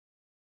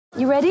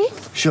You ready?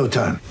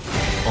 Showtime.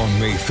 On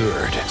May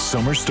 3rd,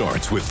 summer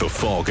starts with The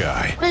Fall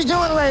Guy. Let's do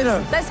it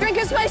later. Let's drink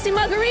a spicy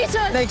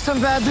margarita. Make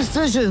some bad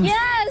decisions.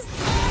 Yes!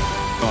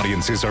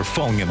 Audiences are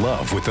falling in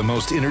love with the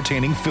most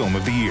entertaining film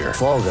of the year.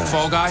 Fall Guy.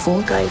 Fall Guy?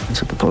 Fall guy.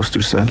 That's what the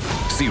poster said.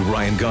 See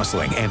Ryan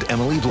Gosling and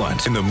Emily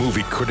Blunt in the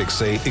movie critics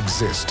say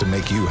exists to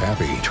make you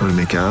happy. Trying to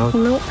make it out?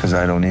 Nope. Because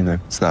I don't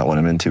either. It's not what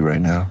I'm into right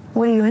now.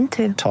 What are you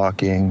into?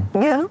 Talking.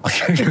 Yeah.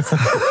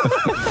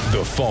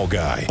 The Fall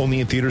Guy.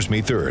 Only in theaters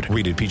May 3rd.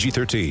 Rated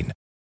PG-13.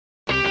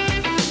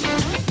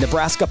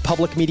 Nebraska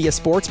Public Media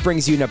Sports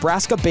brings you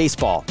Nebraska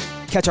Baseball.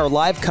 Catch our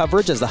live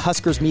coverage as the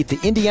Huskers meet the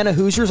Indiana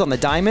Hoosiers on the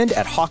Diamond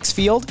at Hawks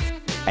Field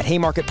at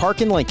Haymarket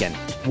Park in Lincoln.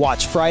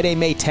 Watch Friday,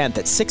 May 10th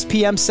at 6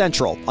 p.m.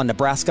 Central on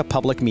Nebraska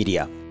Public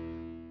Media.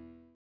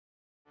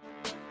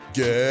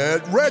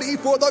 Get ready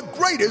for the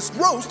greatest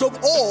roast of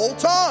all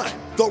time,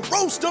 the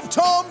Roast of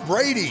Tom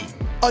Brady,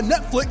 a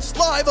Netflix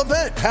live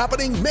event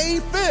happening May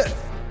 5th.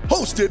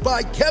 Hosted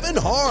by Kevin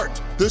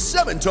Hart, the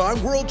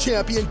 7-time world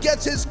champion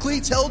gets his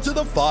cleats held to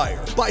the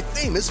fire by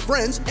famous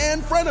friends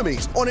and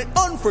frenemies on an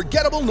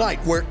unforgettable night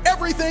where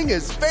everything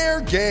is fair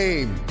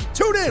game.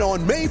 Tune in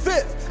on May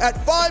 5th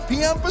at 5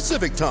 p.m.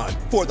 Pacific time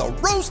for the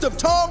Roast of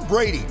Tom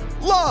Brady,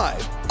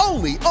 live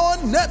only on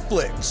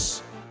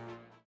Netflix.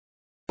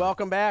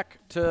 Welcome back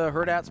to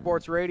Herd at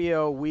Sports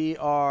Radio. We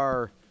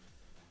are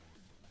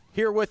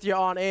here with you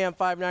on AM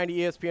 590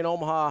 ESPN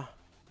Omaha,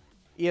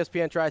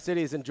 ESPN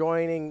Tri-Cities, and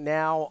joining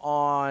now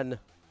on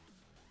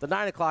the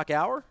 9 o'clock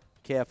hour,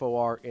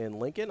 KFOR in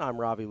Lincoln. I'm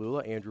Ravi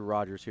Lula. Andrew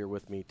Rogers here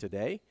with me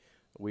today.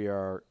 We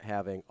are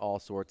having all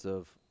sorts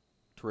of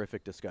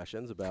terrific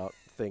discussions about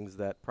things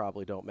that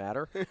probably don't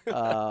matter. It's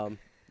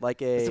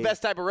the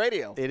best type of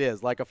radio. It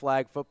is, like a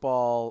flag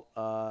football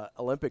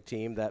Olympic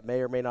team that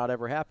may or may not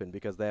ever happen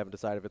because they haven't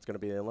decided if it's going to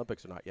be the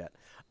Olympics or not yet.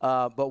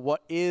 But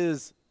what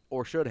is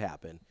or should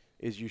happen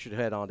is you should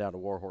head on down to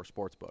Warhorse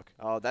Sportsbook.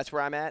 Oh, that's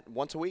where I'm at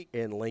once a week.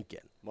 In Lincoln.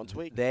 Once a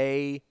week.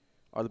 They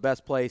are the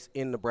best place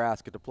in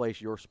Nebraska to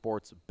place your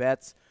sports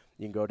bets.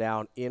 You can go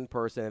down in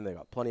person. They've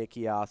got plenty of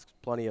kiosks,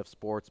 plenty of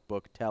sports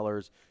book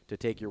tellers to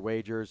take your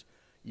wagers.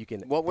 You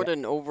can. What would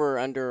an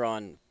over-under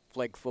on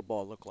flag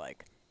football look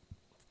like?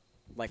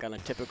 Like on a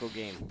typical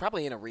game?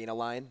 Probably an arena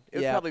line. It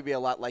would probably be a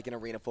lot like an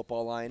arena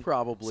football line.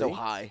 Probably. So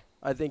high.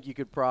 I think you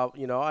could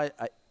probably,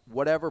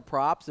 whatever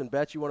props and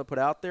bets you want to put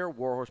out there,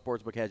 Warhorse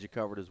Sportsbook has you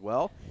covered as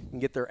well. You can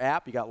get their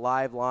app. You got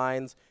live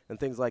lines and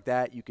things like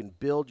that. You can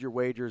build your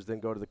wagers, then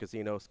go to the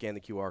casino, scan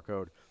the QR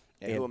code.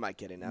 And who am I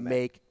kidding? I'm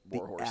make at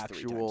Warhorse the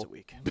 3 times a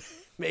week.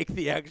 Make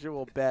the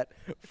actual bet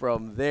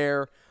from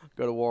there.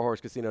 Go to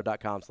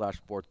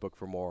warhorsecasino.com/sportsbook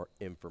for more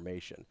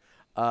information.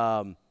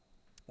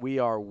 We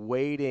are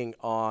waiting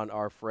on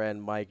our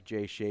friend Mike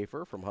J.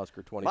 Schaefer from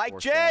Husker 24/7. Mike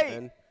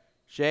J!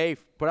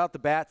 Schaefer, put out the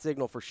bat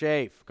signal for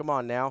Schaefer. Come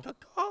on now.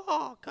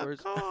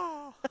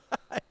 Caw.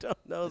 I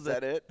don't know. Is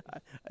that it?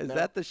 Is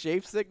that the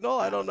Schaefer signal?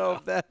 I don't know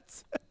if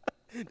that's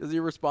 – does he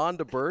respond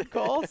to bird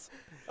calls?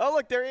 Oh,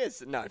 look, there he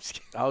is. No, I'm just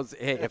kidding.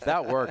 Hey, if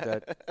that worked,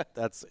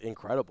 that's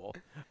incredible.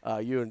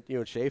 You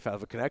and Schaefer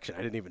have a connection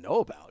I didn't even know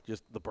about,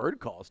 just the bird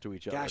calls to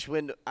each other. Gosh,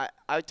 when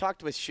I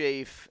talked with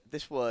Schaefer,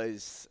 this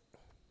was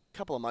a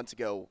couple of months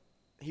ago.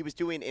 He was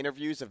doing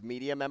interviews of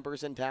media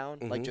members in town,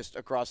 like just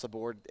across the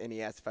board, and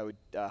he asked if I would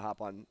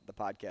hop on the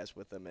podcast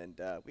with him, and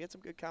we had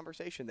some good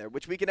conversation there,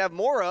 which we can have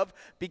more of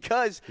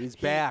because he's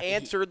back.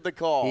 Answered the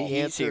call.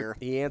 He's here.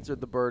 He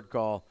answered the bird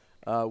call.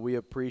 We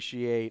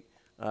appreciate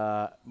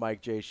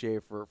Mike J.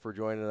 Schaefer for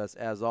joining us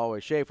as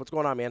always. Schaefer, what's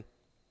going on, man?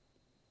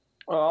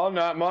 Oh,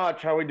 not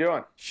much. How we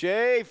doing?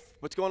 Schaefer,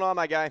 what's going on,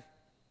 my guy?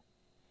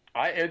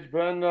 It's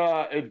been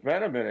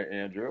a minute,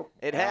 Andrew.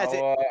 It has.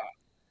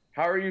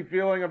 How are you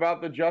feeling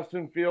about the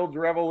Justin Fields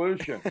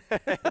revolution?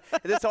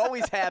 This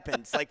always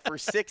happens, like for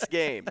 6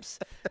 games.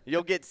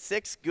 You'll get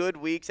 6 good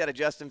weeks out of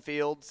Justin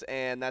Fields,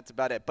 and that's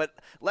about it. But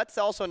let's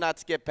also not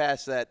skip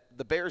past that.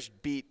 The Bears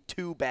beat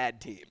 2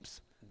 bad teams.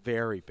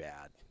 Very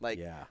bad.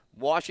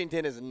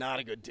 Washington is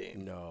not a good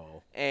team.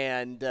 No.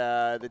 And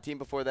the team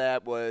before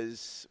that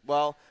was,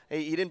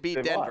 he didn't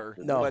beat Denver.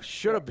 No,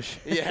 should have.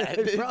 Yeah,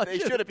 they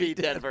should have beat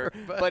Denver,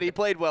 but he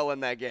played well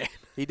in that game.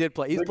 He did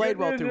play. He's played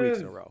well 2 weeks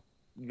in a row.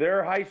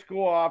 Their high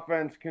school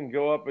offense can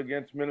go up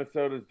against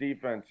Minnesota's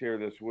defense here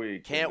this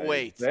week. Can't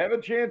wait. They have a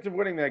chance of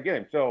winning that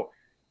game. So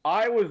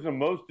I was the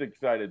most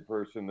excited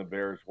person the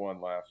Bears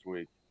won last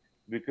week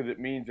because it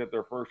means that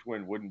their first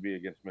win wouldn't be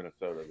against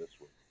Minnesota this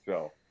week.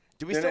 So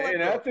do we still in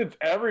essence,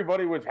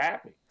 everybody was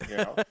happy. You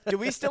know? Do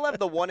we still have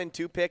the 1 and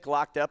 2 pick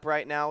locked up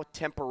right now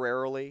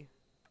temporarily?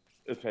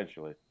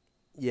 Essentially.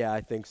 Yeah,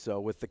 I think so,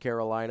 with the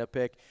Carolina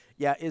pick.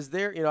 Yeah, is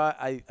there,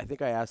 I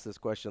think I asked this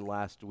question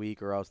last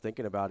week, or I was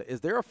thinking about it.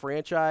 Is there a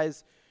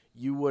franchise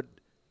you would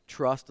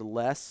trust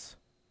less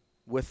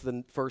with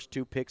the first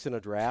 2 picks in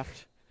a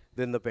draft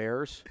than the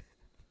Bears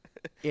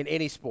in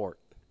any sport?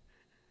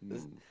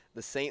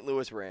 The St.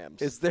 Louis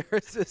Rams. Is there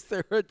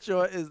a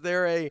choice? Is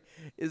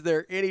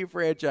there any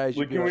franchise?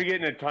 Can we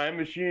get in a time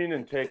machine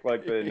and take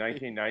like the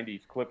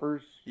 1990s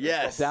Clippers?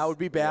 Yes, that would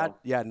be bad.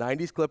 Yeah,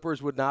 90s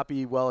Clippers would not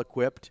be well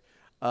equipped.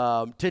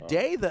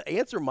 Today, the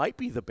answer might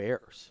be the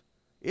Bears.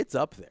 It's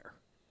up there.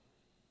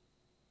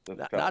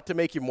 Not to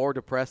make you more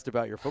depressed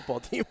about your football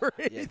team or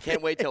anything. Yeah,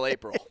 can't wait till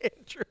April.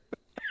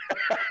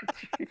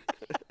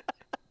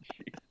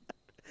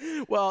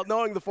 Well,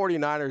 knowing the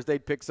 49ers,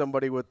 they'd pick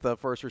somebody with the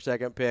first or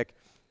second pick.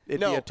 It'd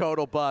be a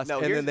total bust,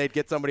 and then they'd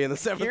get somebody in the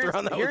seventh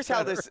round. Here's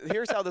how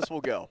this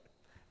will go.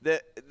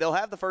 They'll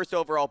have the first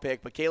overall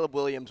pick, but Caleb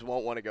Williams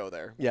won't want to go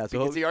there. Yeah,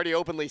 because he already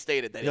openly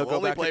stated that he'll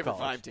only play for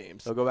 5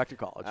 teams. He'll go back to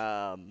college.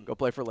 Go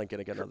play for Lincoln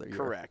again another year.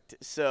 Correct.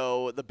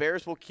 So the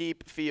Bears will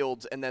keep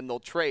Fields, and then they'll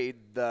trade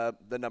the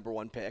number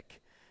 1 pick.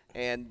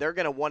 And they're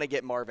going to want to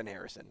get Marvin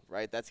Harrison,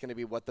 right? That's going to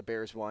be what the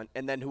Bears want.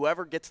 And then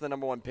whoever gets the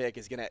number 1 pick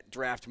is going to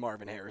draft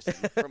Marvin Harrison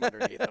from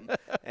underneath them.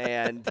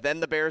 And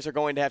then the Bears are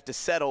going to have to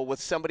settle with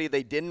somebody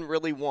they didn't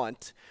really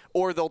want,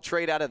 or they'll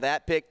trade out of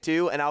that pick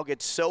too. And I'll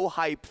get so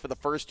hyped for the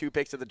first 2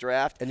 picks of the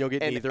draft, and you'll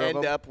get neither of them.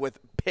 End up with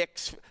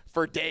picks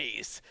for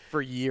days,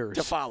 for years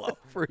to follow,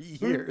 for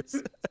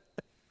years.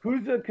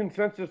 Who's the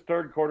consensus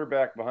third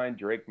quarterback behind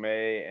Drake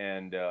May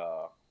and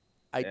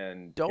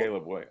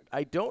Caleb Williams?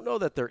 I don't know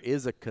that there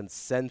is a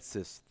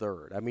consensus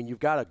third. I mean, you've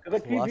got a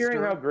cluster. I keep hearing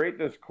how great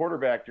this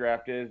quarterback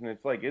draft is, and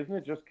it's like, isn't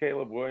it just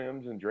Caleb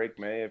Williams and Drake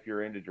May if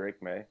you're into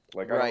Drake May?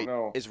 Like, right. I don't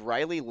know. Is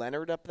Riley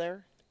Leonard up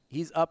there?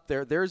 He's up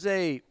there. There's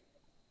a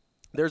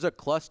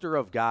cluster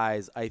of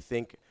guys, I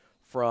think,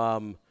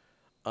 from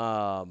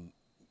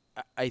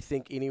I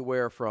think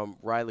anywhere from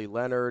Riley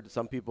Leonard.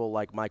 Some people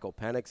like Michael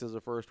Penix as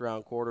a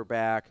first-round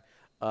quarterback.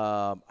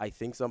 I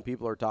think some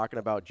people are talking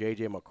about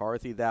J.J.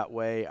 McCarthy that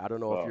way. I don't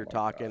know if you're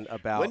talking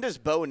about. When does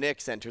Bo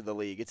Nix enter the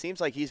league? It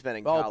seems like he's been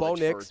in college Bo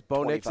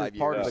Nix is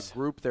part years. of the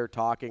group they're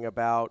talking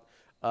about.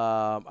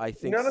 I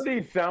think none of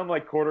these sound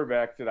like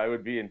quarterbacks that I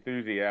would be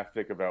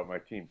enthusiastic about my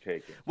team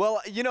taking.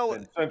 Well,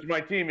 since my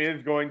team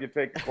is going to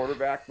take a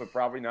quarterback, but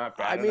probably not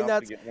bad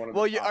enough to get one of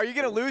the are you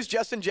going to lose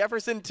Justin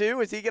Jefferson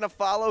too? Is he going to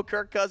follow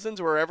Kirk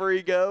Cousins wherever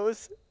he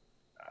goes?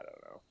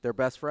 They're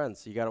best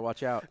friends. You got to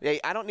watch out. Hey,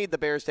 I don't need the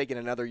Bears taking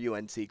another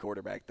UNC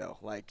quarterback, though.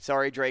 Like,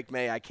 sorry, Drake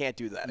May, I can't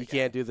do that. You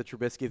can't do the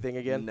Trubisky thing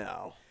again?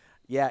 No.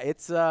 Yeah,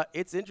 it's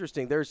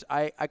interesting.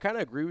 I kind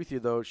of agree with you,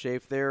 though,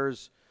 Schaefer.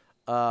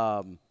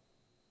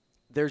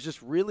 There's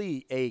just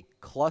really a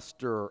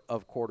cluster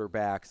of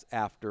quarterbacks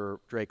after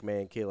Drake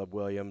May and Caleb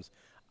Williams.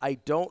 I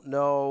don't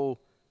know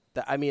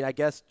that. I mean, I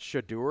guess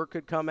Shedeur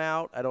could come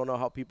out. I don't know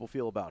how people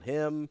feel about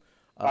him.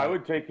 I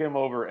would take him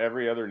over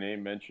every other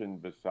name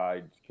mentioned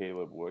besides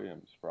Caleb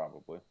Williams,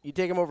 probably. You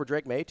take him over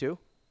Drake May, too?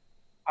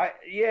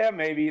 Yeah,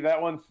 maybe. That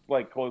one's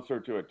like closer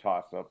to a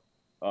toss-up.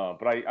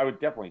 But I would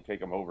definitely take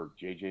him over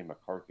J.J.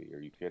 McCarthy. Are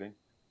you kidding?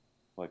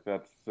 Like,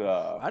 that's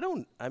I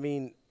don't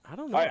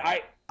know.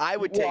 I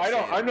would take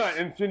I'm not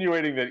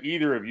insinuating that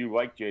either of you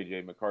like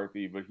J.J.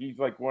 McCarthy, but he's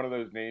like one of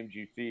those names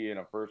you see in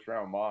a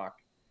first-round mock,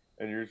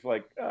 and you're just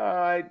like,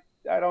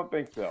 I don't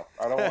think so.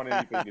 I don't want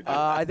anything to do.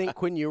 I think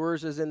Quinn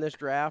Ewers is in this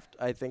draft.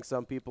 I think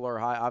some people are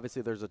high.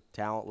 Obviously, there's a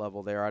talent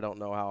level there. I don't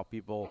know how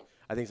people.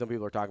 I think some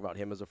people are talking about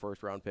him as a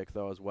first-round pick,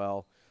 though, as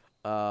well.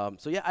 I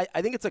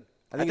think it's a.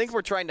 I think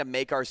we're trying to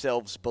make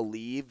ourselves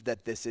believe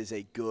that this is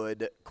a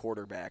good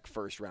quarterback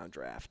first-round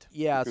draft.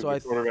 Yeah,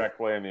 because quarterback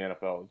play in the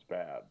NFL is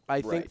bad. I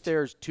think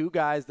there's 2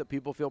 guys that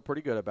people feel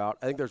pretty good about.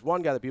 I think there's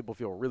one guy that people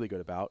feel really good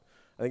about.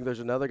 I think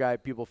there's another guy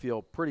people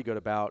feel pretty good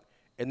about,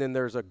 and then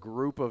there's a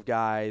group of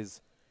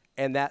guys.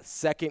 And that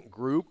second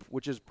group,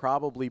 which is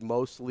probably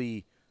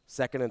mostly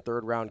second and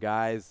third round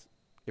guys,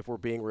 if we're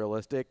being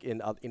realistic, in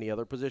any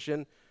other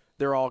position,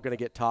 they're all going to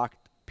get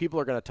talked. People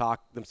are going to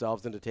talk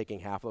themselves into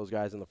taking half of those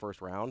guys in the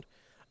first round.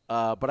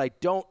 But I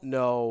don't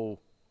know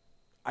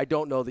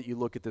that you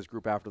look at this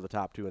group after the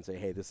top 2 and say,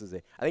 hey,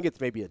 I think it's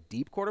maybe a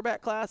deep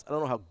quarterback class. I don't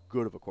know how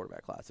good of a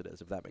quarterback class it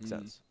is, if that makes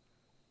sense.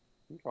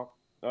 Okay.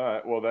 All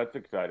right, well, that's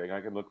exciting. I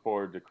can look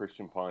forward to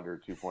Christian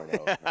Ponder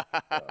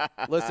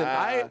 2.0. Listen,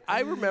 I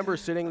remember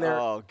sitting there.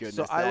 Oh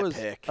goodness,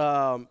 pick.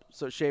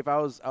 So Schaefer,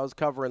 I was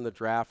covering the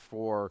draft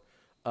for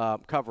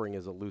covering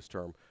is a loose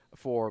term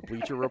for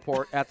Bleacher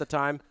Report at the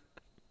time,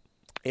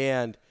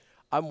 and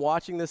I'm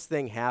watching this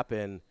thing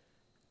happen.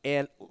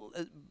 And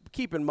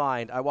keep in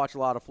mind, I watch a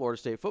lot of Florida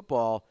State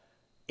football,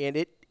 and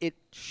it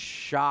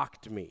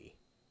shocked me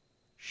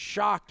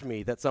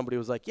that somebody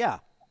was like, yeah,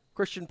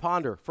 Christian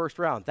Ponder first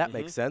round, that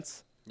makes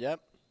sense.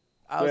 Yep.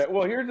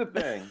 Well, here's the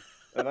thing,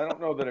 and I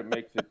don't know that it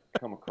makes it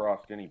come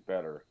across any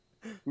better.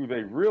 Who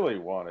they really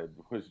wanted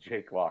was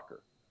Jake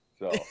Locker.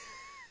 So,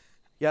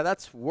 yeah,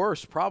 that's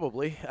worse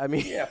probably. I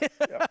mean, yeah.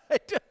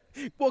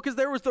 Well, because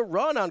there was the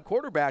run on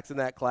quarterbacks in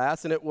that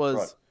class, and it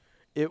was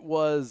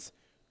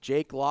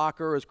Jake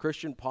Locker, as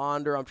Christian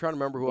Ponder. I'm trying to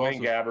remember who else.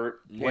 Blaine Gabbert,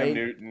 Cam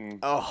Newton,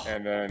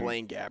 and then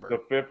Blaine Gabbert.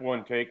 The 5th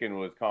one taken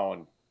was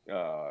Colin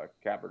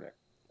Kaepernick.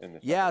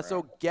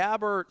 So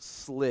Gabbert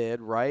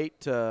slid right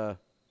to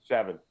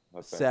 7.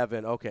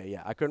 7. Okay,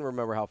 yeah. I couldn't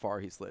remember how far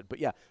he slid. But,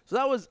 yeah, so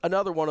that was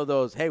another one of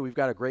those, hey, we've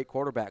got a great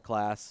quarterback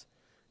class,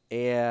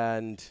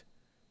 and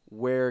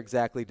where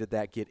exactly did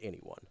that get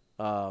anyone?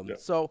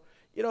 So,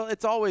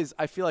 it's always –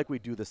 I feel like we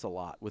do this a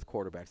lot with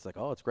quarterbacks. It's like,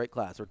 oh, it's a great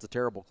class or it's a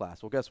terrible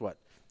class. Well, guess what?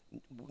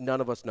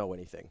 none of us know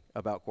anything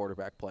about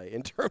quarterback play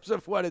in terms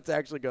of what it's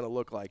actually going to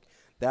look like.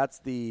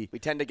 We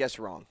tend to guess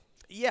wrong.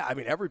 Yeah, I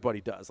mean, everybody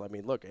does. I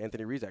mean, look,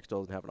 Anthony Rizek still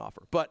doesn't have an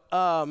offer. But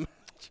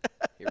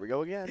here we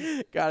go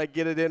again. Got to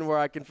get it in where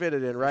I can fit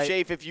it in, right?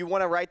 Schaefer, if you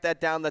want to write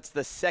that down, that's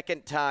the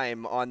second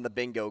time on the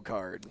bingo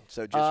card.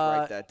 So just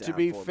write that down. To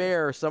be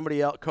fair,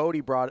 somebody else,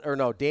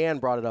 Dan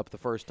brought it up the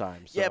first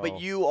time. So. Yeah,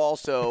 but you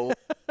also,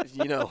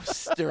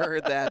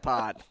 stirred that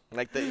pot.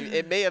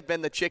 It may have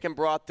been the chicken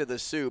broth to the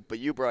soup, but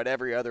you brought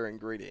every other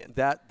ingredient.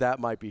 That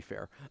might be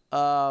fair.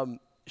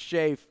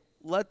 Schaefer,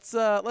 let's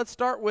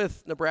start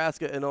with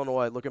Nebraska and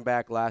Illinois. Looking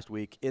back last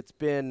week, it's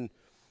been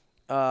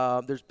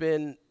there's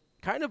been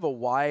kind of a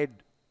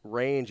wide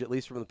range, at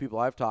least from the people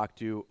I've talked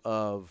to,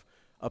 of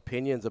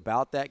opinions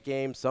about that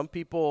game. Some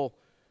people,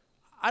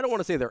 I don't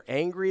want to say they're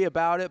angry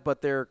about it,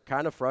 but they're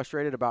kind of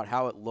frustrated about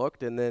how it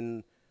looked. And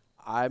then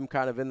I'm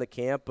kind of in the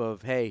camp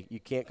of, hey, you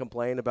can't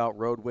complain about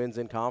road wins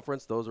in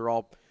conference. Those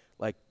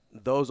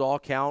all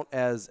count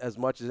as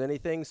much as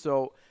anything.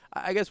 So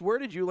I guess, where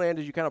did you land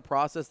as you kind of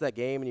process that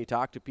game and you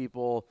talk to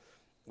people?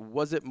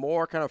 Was it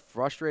more kind of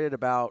frustrated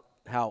about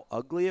how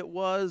ugly it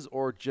was,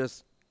 or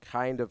just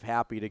kind of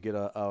happy to get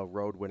a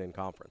road win in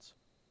conference?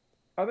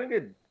 I think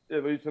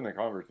at least in the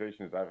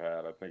conversations I've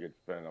had, I think it's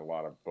been a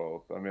lot of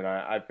both. I mean,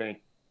 I think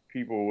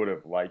people would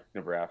have liked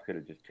Nebraska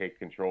to just take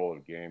control of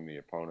the game the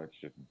opponent's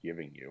just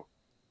giving you,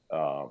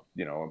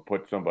 and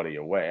put somebody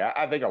away.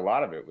 I think a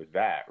lot of it was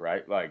that,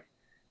 right? Like,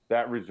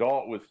 that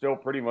result was still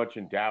pretty much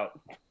in doubt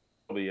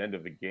until the end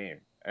of the game.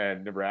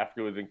 And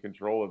Nebraska was in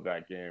control of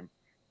that game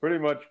pretty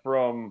much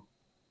from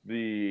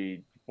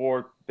the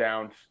fourth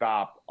down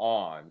stop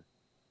on.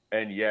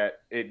 And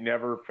yet it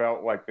never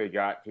felt like they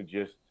got to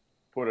just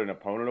put an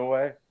opponent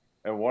away.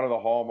 And one of the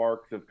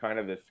hallmarks of kind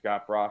of the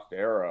Scott Frost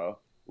era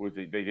was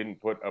that they didn't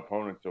put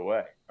opponents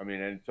away. I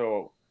mean, and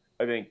so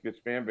I think this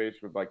fan base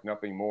would like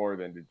nothing more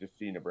than to just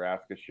see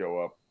Nebraska show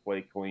up,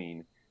 play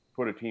clean,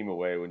 put a team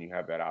away when you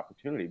have that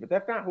opportunity. But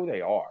that's not who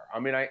they are. I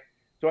mean, I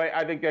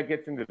think that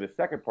gets into the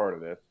second part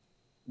of this.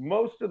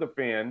 Most of the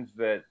fans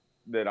that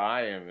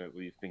I am at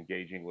least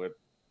engaging with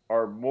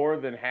are more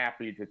than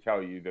happy to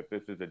tell you that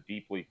this is a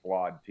deeply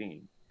flawed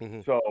team.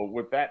 Mm-hmm. So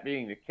with that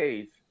being the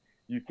case,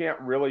 you can't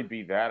really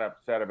be that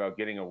upset about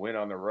getting a win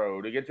on the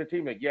road against a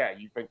team that,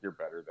 you think you're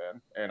better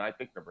than. And I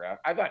think Nebraska,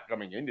 I thought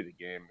coming into the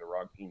game, the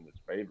wrong team was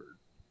favored.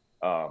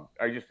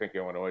 I just think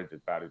Illinois is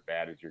about as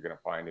bad as you're going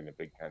to find in the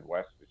Big Ten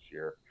West this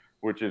year,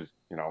 which is,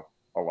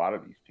 a lot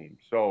of these teams.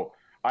 So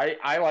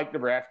I like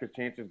Nebraska's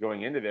chances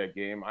going into that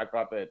game. I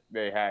thought that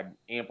they had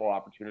ample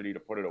opportunity to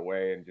put it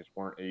away and just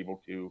weren't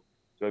able to.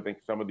 So I think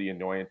some of the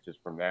annoyances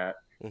from that.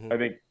 Mm-hmm. I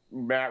think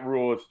Matt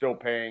Rule is still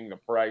paying the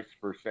price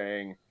for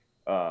saying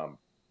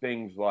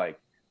things like,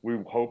 we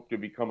hope to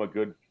become a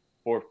good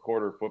fourth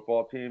quarter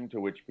football team, to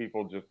which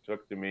people just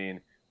took to mean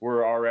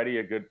we're already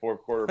a good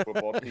fourth quarter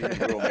football team.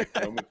 We will make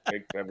no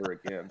mistakes ever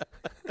again.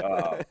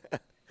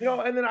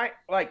 And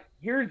then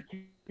here's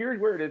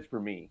where it is for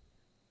me.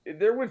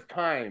 There was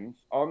times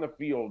on the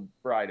field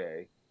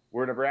Friday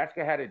where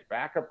Nebraska had its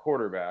backup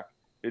quarterback,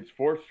 its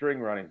fourth string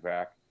running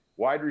back,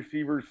 wide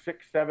receivers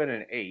 6, 7,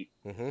 and 8.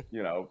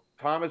 Mm-hmm.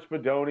 Thomas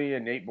Fedoni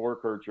and Nate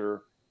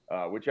Borkircher,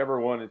 whichever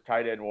one is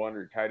tight end 1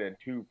 or tight end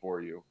 2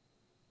 for you,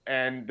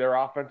 and their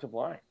offensive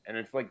line. And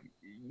it's like,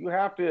 you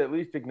have to at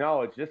least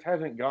acknowledge this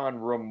hasn't gone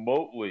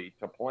remotely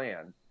to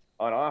plan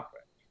on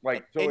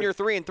offense. And you're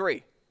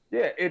 3-3.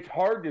 Yeah, it's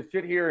hard to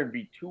sit here and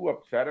be too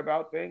upset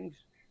about things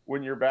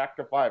when you're back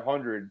to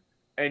 500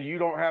 and you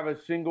don't have a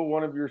single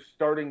one of your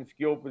starting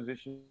skill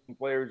position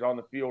players on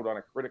the field on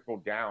a critical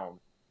down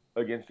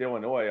against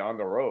Illinois on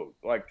the road.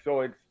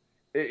 So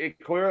it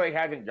clearly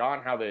hasn't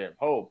gone how they had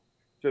hoped.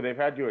 So they've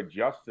had to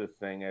adjust this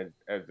thing as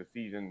the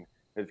season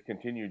has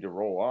continued to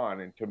roll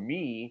on. And to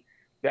me,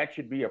 that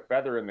should be a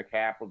feather in the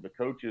cap of the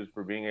coaches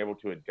for being able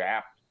to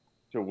adapt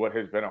to what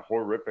has been a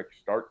horrific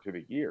start to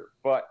the year.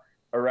 But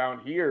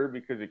around here,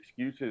 because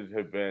excuses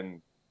have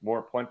been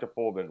more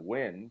plentiful than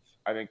wins,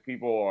 I think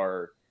people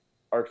are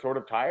sort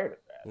of tired of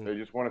that. Mm-hmm. They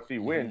just want to see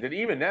wins. And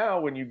even now,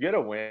 when you get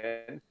a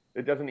win,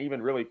 it doesn't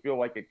even really feel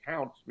like it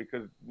counts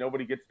because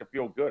nobody gets to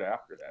feel good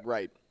after that.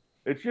 Right.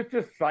 It's just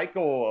a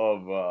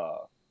cycle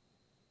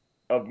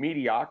of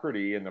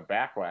mediocrity, and the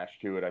backlash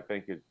to it, I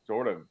think, is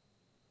sort of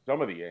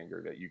some of the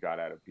anger that you got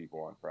out of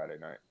people on Friday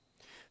night.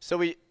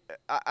 So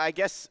I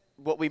guess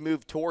what we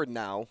move toward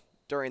now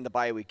during the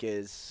bye week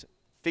is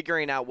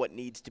figuring out what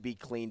needs to be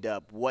cleaned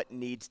up, what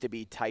needs to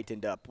be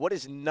tightened up. What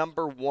is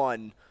number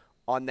one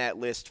on that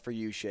list for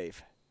you,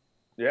 Schaefer?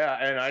 Yeah,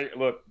 and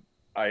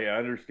I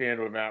understand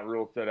what Matt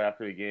Rule said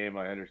after the game.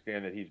 I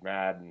understand that he's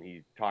mad and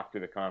he talked to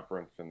the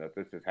conference and that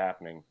this is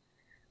happening.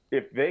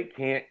 If they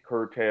can't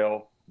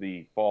curtail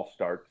the false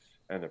starts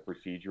and the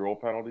procedural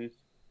penalties,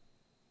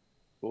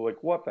 well,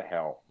 what the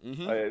hell?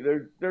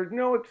 Mm-hmm. There's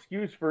no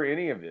excuse for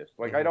any of this.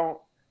 Mm-hmm.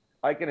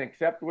 I can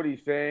accept what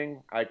he's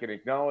saying. I can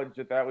acknowledge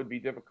that would be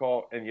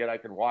difficult, and yet I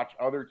can watch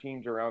other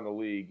teams around the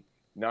league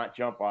not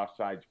jump off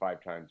sides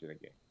 5 times in a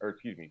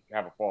game,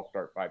 have a false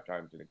start 5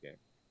 times in a game.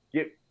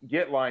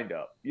 Get lined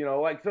up,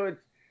 so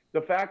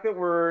the fact that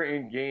we're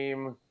in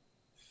game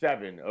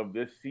 7 of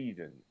this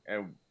season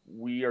and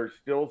we are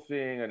still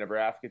seeing a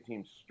Nebraska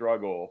team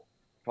struggle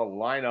to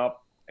line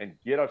up and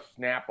get a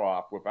snap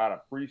off without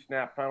a free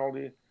snap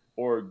penalty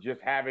or just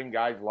having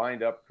guys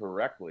lined up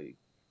correctly,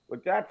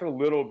 like that's a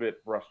little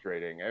bit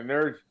frustrating. And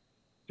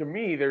to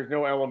me, there's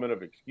no element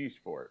of excuse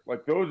for it.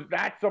 Like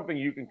that's something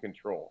you can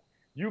control.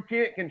 You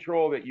can't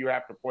control that you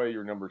have to play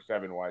your number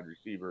 7 wide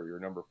receiver, your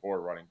number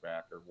 4 running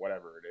back, or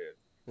whatever it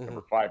is,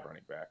 number 5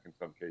 running back in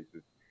some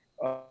cases.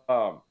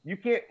 You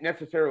can't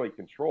necessarily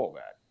control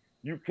that.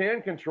 You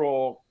can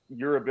control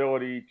your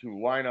ability to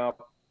line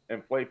up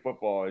and play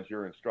football as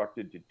you're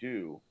instructed to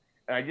do.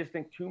 And I just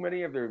think too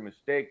many of their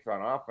mistakes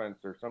on offense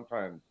are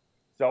sometimes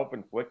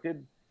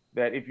self-inflicted,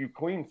 that if you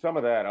clean some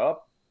of that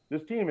up,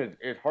 this team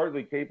is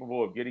hardly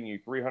capable of getting you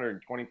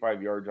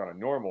 325 yards on a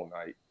normal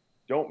night.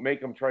 Don't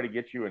make them try to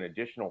get you an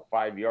additional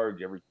 5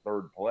 yards every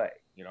third play.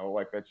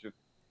 Like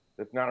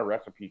that's not a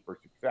recipe for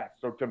success.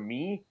 So to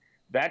me,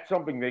 that's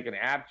something they can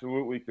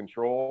absolutely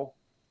control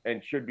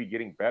and should be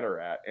getting better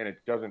at, and it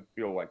doesn't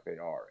feel like they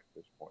are at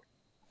this point.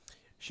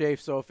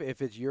 Schaefer, so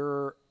if it's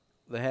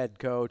the head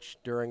coach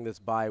during this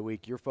bye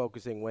week, you're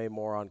focusing way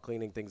more on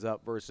cleaning things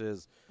up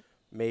versus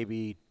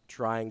maybe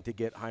trying to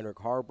get Heinrich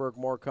Haarberg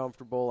more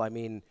comfortable. I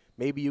mean,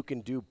 maybe you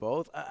can do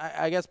both.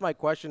 I guess my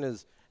question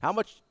is, how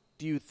much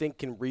do you think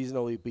can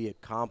reasonably be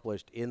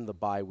accomplished in the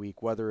bye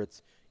week, whether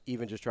it's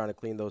even just trying to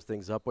clean those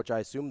things up, which I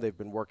assume they've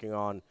been working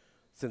on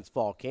since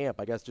fall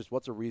camp? I guess just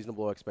what's a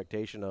reasonable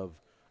expectation of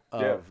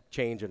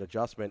change and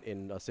adjustment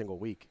in a single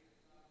week?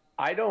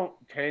 I don't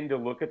tend to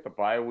look at the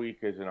bye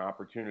week as an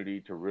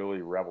opportunity to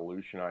really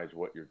revolutionize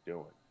what you're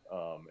doing.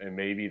 And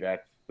maybe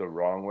that's the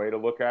wrong way to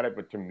look at it.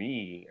 But to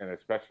me, and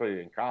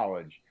especially in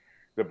college,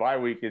 the bye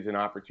week is an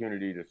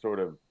opportunity to sort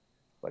of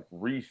like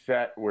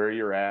reset where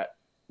you're at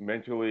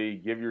mentally,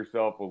 give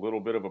yourself a little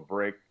bit of a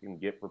break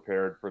and get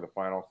prepared for the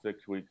final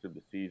 6 weeks of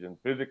the season.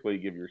 Physically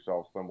give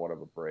yourself somewhat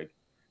of a break.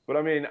 But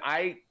I mean,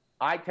 I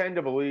tend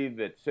to believe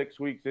that 6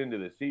 weeks into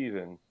the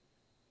season,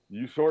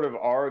 you sort of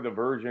are the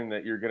version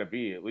that you're going to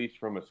be, at least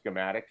from a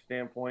schematic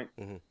standpoint.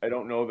 Mm-hmm. I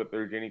don't know that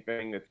there's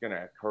anything that's going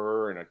to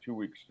occur in a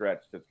 2-week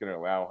stretch that's going to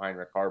allow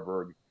Heinrich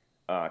Haarberg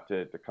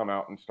to come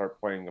out and start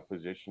playing the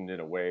position in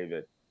a way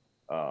that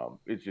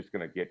is just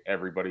going to get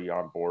everybody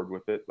on board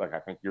with it. Like, I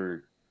think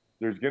there's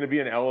going to be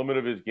an element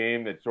of his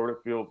game that sort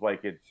of feels like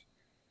it's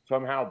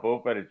somehow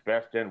both at its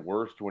best and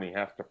worst when he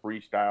has to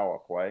freestyle a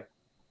play.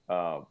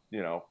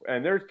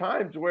 And there's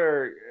times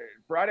where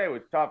Friday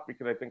was tough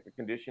because I think the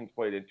conditions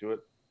played into it.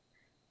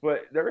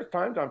 But there was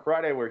times on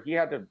Friday where he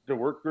had to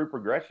work through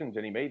progressions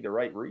and he made the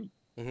right read,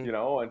 and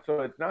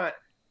so it's not,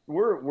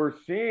 we're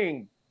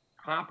seeing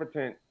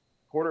competent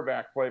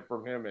quarterback play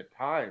from him at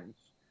times.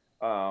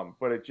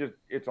 But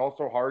it's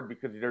also hard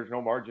because there's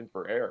no margin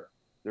for error.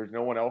 There's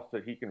no one else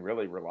that he can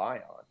really rely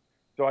on.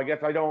 So I guess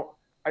I don't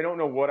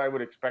know what I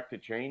would expect to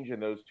change in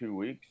those 2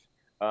 weeks.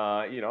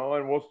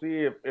 And we'll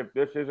see if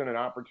this isn't an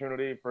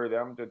opportunity for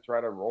them to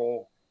try to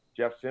roll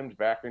Jeff Sims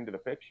back into the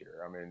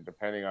picture. I mean,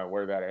 depending on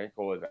where that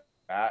ankle is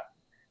at,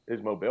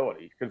 his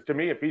mobility. Because to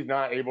me, if he's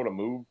not able to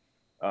move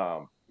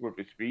with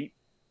his feet,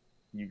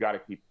 you got to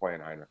keep playing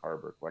Heinrich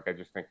Haarberg. Like, I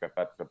just think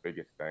that's the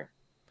biggest thing.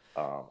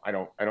 I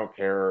don't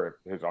care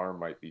if his arm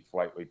might be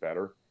slightly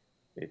better.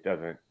 It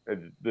doesn't.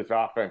 This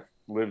offense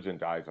lives and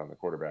dies on the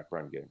quarterback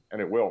run game, and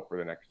it will for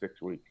the next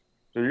 6 weeks.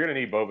 So you're going to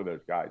need both of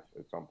those guys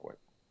at some point.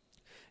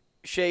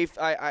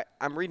 Schaefer,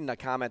 I'm reading a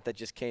comment that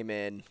just came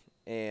in,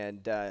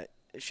 and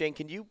Shane,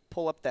 can you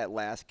pull up that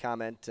last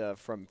comment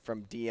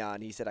from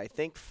Dion? He said, "I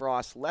think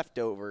Frost's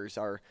leftovers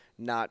are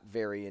not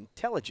very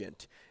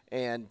intelligent,"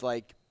 and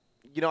I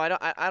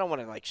don't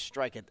want to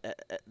strike at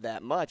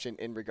that much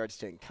in regards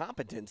to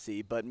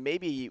incompetency, but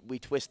maybe we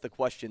twist the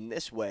question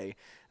this way: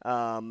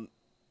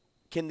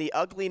 can the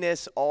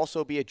ugliness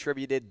also be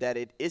attributed that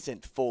it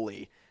isn't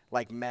fully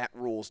like Matt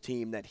Rule's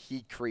team that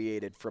he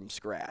created from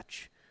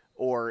scratch?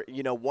 Or,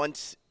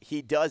 once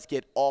he does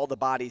get all the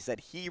bodies that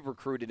he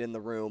recruited in the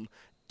room,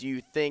 do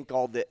you think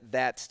all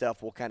that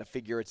stuff will kind of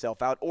figure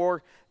itself out?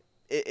 Or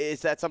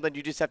is that something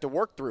you just have to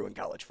work through in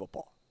college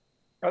football?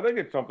 I think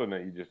it's something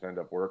that you just end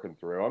up working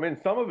through. I mean,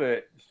 some of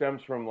it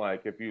stems from,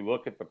 if you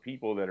look at the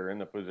people that are in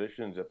the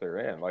positions that they're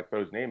in, like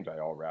those names I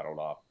all rattled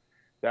off.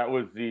 That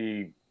was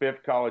the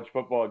 5th college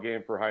football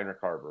game for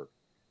Heinrich Haarberg.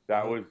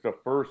 That was the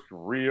first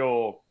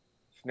real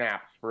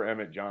snaps for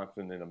Emmett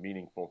Johnson in a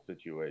meaningful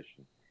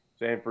situation.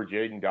 Same for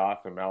Jaden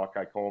Dawson,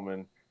 Malachi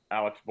Coleman,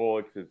 Alex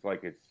Bullocks. It's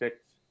like his 6th,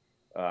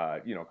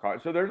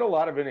 So there's a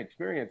lot of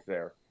inexperience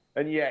there.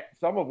 And yet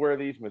some of where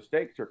these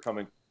mistakes are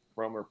coming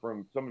from are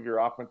from some of your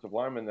offensive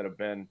linemen that have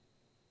been,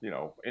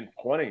 in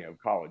plenty of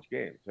college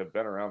games, have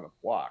been around the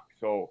block.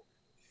 So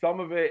some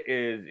of it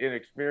is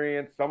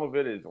inexperience. Some of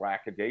it is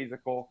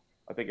lackadaisical.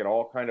 I think it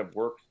all kind of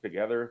works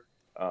together.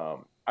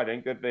 I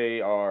think that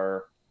they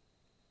are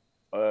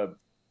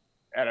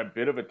at a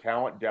bit of a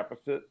talent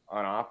deficit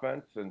on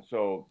offense. And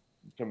so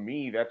to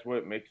me, that's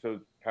what makes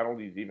those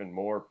penalties even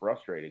more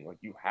frustrating.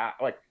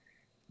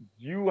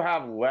 you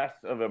have less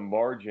of a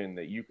margin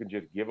that you can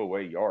just give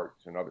away yards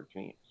than other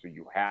teams. So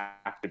you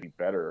have to be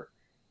better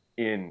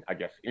in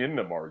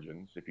the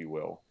margins, if you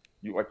will.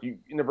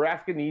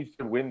 Nebraska needs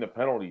to win the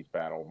penalties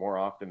battle more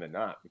often than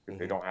not because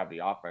they don't have the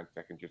offense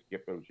that can just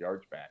get those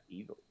yards back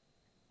easily.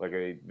 Like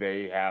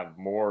they have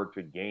more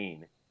to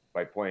gain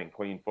by playing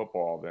clean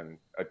football than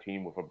a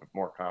team with a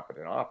more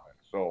confident offense.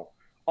 So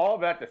all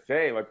of that to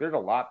say, like, there's a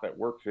lot that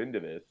works into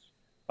this.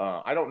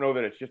 I don't know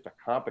that it's just a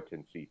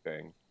competency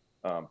thing,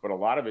 but a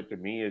lot of it to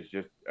me is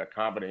just a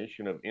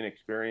combination of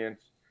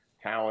inexperience,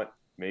 talent,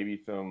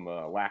 maybe some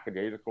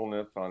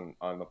lackadaisicalness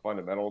on the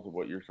fundamentals of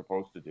what you're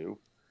supposed to do.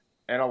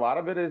 And a lot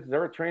of it is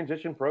they're a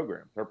transition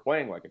program. They're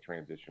playing like a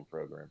transition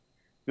program.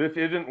 This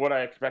isn't what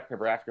I expect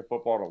Nebraska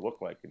football to look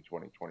like in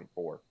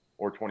 2024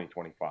 or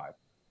 2025.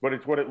 But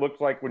it's what it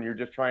looks like when you're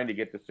just trying to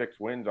get to 6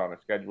 wins on a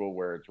schedule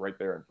where it's right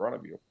there in front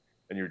of you.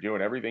 And you're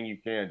doing everything you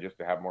can just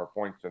to have more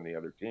points than the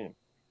other team.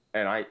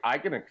 And I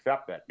can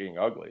accept that being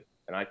ugly.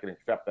 And I can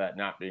accept that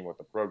not being what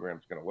the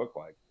program's going to look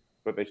like.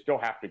 But they still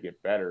have to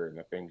get better in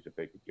the things that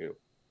they could do.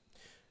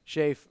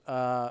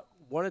 Schaefer,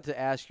 wanted to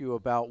ask you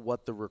about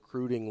what the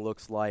recruiting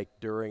looks like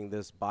during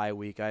this bye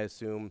week. I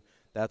assume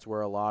that's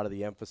where a lot of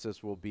the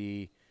emphasis will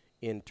be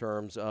in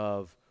terms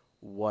of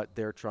what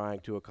they're trying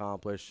to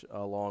accomplish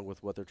along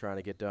with what they're trying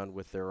to get done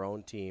with their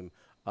own team.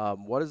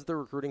 What does the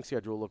recruiting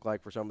schedule look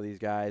like for some of these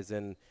guys?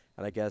 And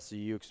I guess, are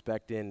you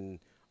expecting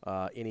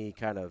any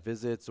kind of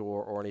visits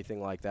or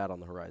anything like that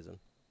on the horizon?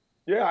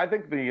 Yeah, I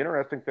think the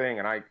interesting thing,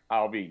 and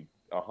I'll be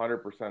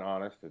 100%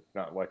 honest, it's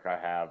not like I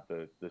have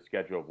the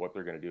schedule of what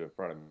they're going to do in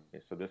front of me.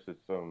 So this is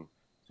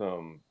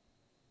some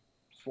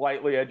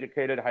slightly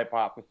educated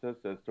hypothesis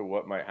as to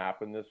what might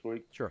happen this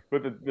week. Sure.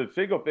 But the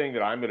single thing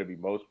that I'm going to be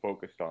most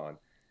focused on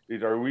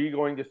is, are we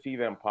going to see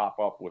them pop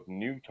up with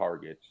new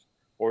targets,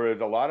 or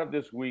is a lot of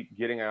this week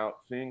getting out,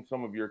 seeing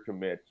some of your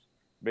commits,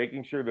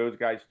 making sure those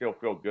guys still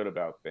feel good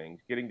about things,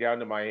 getting down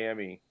to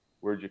Miami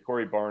where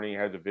Ja'Cory Barney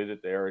has a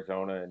visit to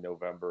Arizona in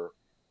November.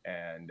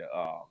 And,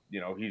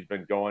 he's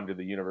been going to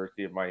the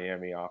University of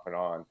Miami off and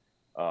on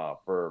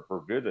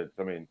for visits.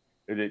 I mean,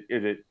 is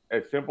it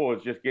as simple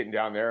as just getting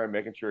down there and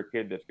making sure a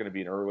kid that's going to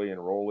be an early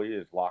enrollee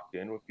is locked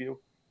in with you?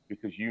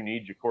 Because you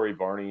need Ja'Cory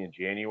Barney in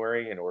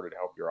January in order to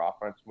help your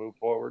offense move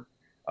forward.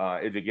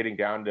 Is it getting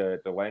down to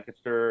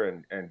Lancaster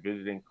and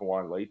visiting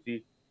Kawan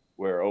Lacey,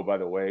 where, oh, by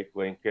the way,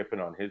 Lane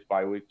Kiffin on his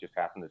bye week just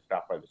happened to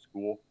stop by the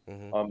school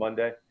on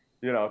Monday?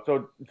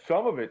 So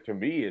some of it to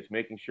me is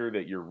making sure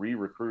that you're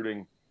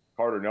re-recruiting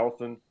Carter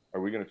Nelson.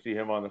 Are we going to see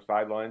him on the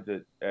sidelines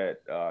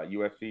at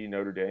USC,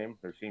 Notre Dame?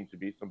 There seems to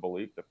be some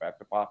belief that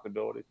that's a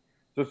possibility.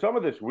 So some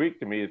of this week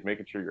to me is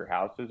making sure your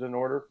house is in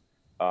order,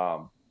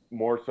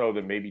 more so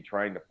than maybe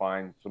trying to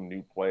find some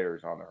new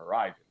players on the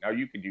horizon. Now,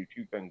 you can do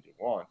two things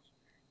at once.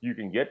 You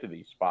can get to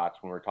these spots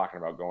when we're talking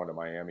about going to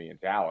Miami and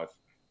Dallas.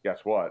 Guess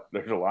what?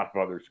 There's a lot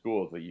of other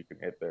schools that you can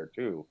hit there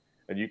too.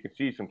 And you can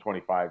see some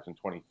 25s and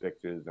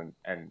 26s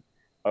and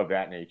of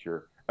that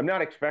nature. I'm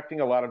not expecting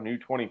a lot of new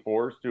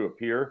 24s to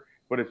appear,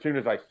 but as soon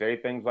as I say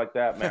things like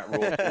that, Matt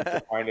Rule tends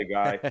to find a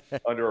guy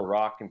under a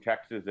rock in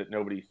Texas that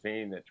nobody's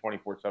seen that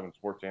 24/7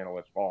 sports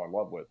analysts fall in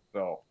love with.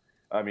 So,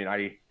 I mean,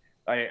 I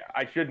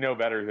should know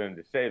better than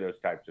to say those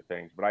types of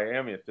things, but I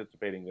am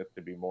anticipating this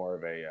to be more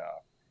of a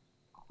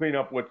clean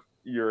up what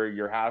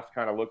your house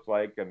kind of looks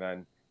like and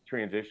then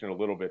transition a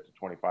little bit to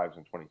 25s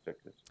and 26s.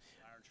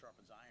 Iron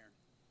sharpens iron.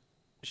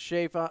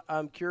 Schaefer,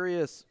 I'm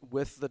curious,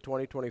 with the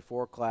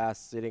 2024 class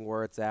sitting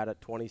where it's at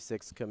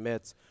 26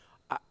 commits,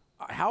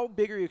 how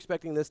big are you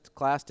expecting this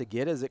class to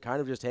get? Is it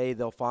kind of just, hey,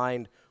 they'll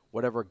find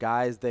whatever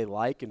guys they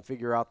like and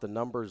figure out the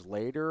numbers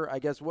later? I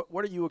guess,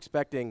 what are you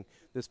expecting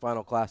this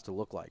final class to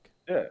look like?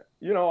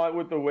 Yeah,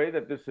 with the way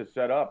that this is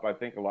set up, I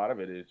think a lot of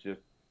it is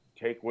just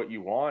take what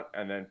you want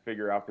and then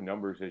figure out the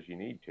numbers as you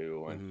need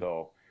to. And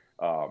so,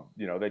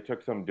 they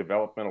took some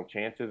developmental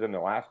chances in the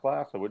last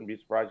class. I wouldn't be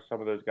surprised if some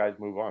of those guys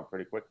move on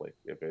pretty quickly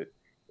if it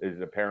is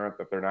apparent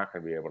that they're not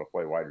going to be able to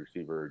play wide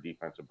receiver or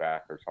defensive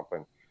back or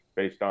something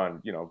based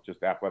on,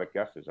 just athletic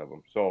guesses of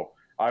them. So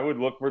I would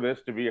look for this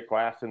to be a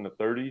class in the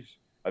 30s.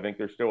 I think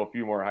there's still a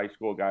few more high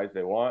school guys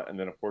they want. And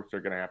then, of course, they're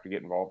going to have to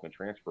get involved in the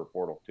transfer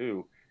portal,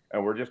 too.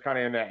 And we're just kind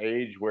of in that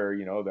age where,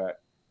 that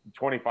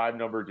 25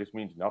 number just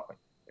means nothing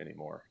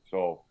anymore.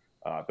 So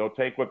they'll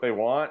take what they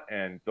want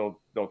and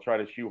they'll try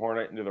to shoehorn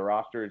it into the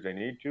roster as they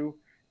need to.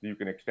 You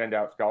can extend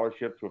out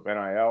scholarships with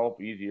NIL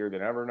easier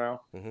than ever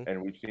now.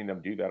 And we've seen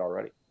them do that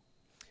already.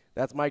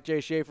 That's Mike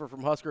J. Schaefer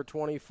from Husker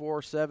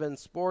 24/7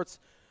 Sports.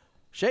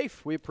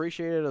 Schaefer, we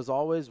appreciate it as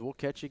always. We'll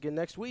catch you again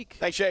next week.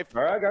 Thanks, Schaefer.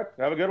 All right, guys.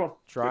 Have a good one.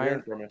 Try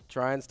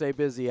and stay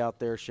busy out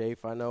there,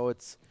 Schaefer. I know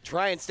it's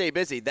try and stay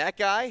busy. That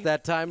guy. It's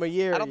that time of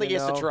year. I don't think he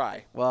has to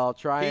try. Well,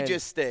 He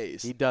just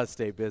stays. He does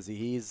stay busy.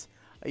 He's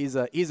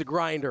a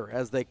grinder,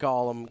 as they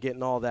call him,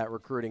 getting all that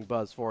recruiting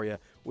buzz for you.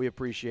 We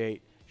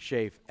appreciate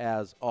Schaefer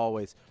as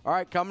always. All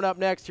right, coming up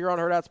next here on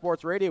Herd Out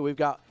Sports Radio, we've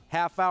got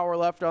half hour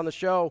left on the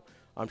show.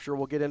 I'm sure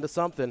we'll get into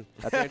something.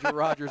 That's Andrew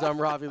Rogers. I'm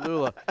Ravi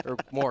Lula. Or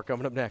more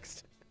coming up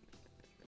next.